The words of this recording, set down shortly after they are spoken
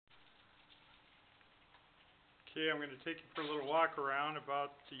Okay, I'm going to take you for a little walk around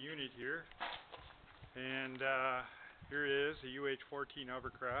about the unit here. And here it is, a UH-14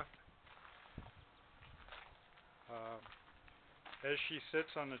 hovercraft. As she sits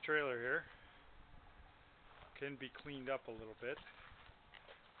on the trailer here, can be cleaned up a little bit.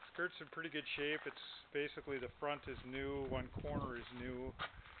 Skirt's in pretty good shape. It's basically the front is new, one corner is new.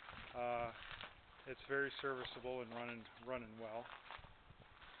 It's very serviceable and running well.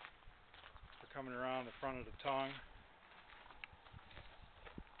 We're coming around the front of the tongue.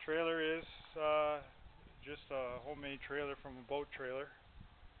 Trailer is just a homemade trailer from a boat trailer.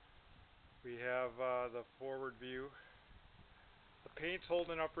 We have the forward view. The paint's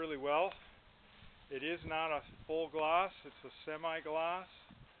holding up really well. It is not a full gloss, it's a semi-gloss,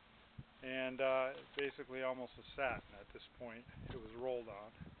 and basically almost a satin at this point. It was rolled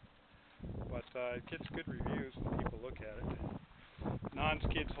on. But it gets good reviews when people look at it.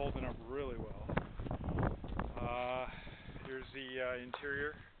 Non-skid's holding up really well. Here's the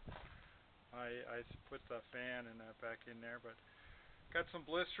interior. I put the fan and that back in there, but got some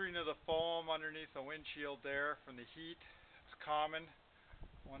blistering of the foam underneath the windshield there from the heat. It's common.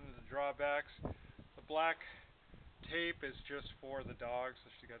 One of the drawbacks. The black tape is just for the dog, so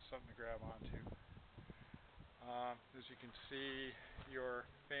she got something to grab onto. As you can see, your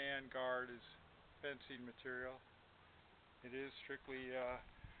fan guard is fencing material. It is strictly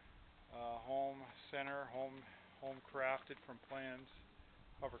home center, home crafted from Plans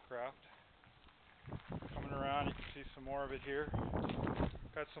hovercraft. Coming around, you can see some more of it here.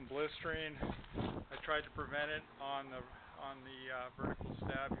 Got some blistering. I tried to prevent it on the vertical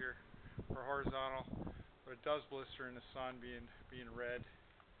stab here, or horizontal, but it does blister in the sun, being red.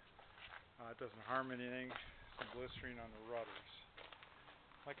 It doesn't harm anything. Some blistering on the rudders.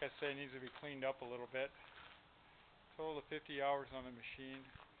 Like I say, it needs to be cleaned up a little bit. Total of 50 hours on the machine.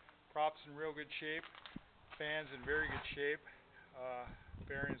 Props in real good shape. Fans in very good shape.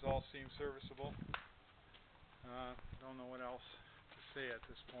 Bearings all seem serviceable. Don't know what else to say at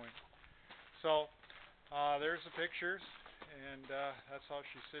this point. So there's the pictures, and that's how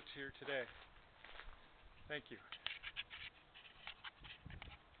she sits here today. Thank you.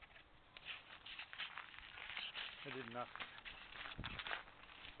 I did nothing.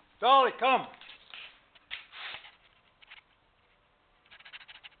 Dolly, come!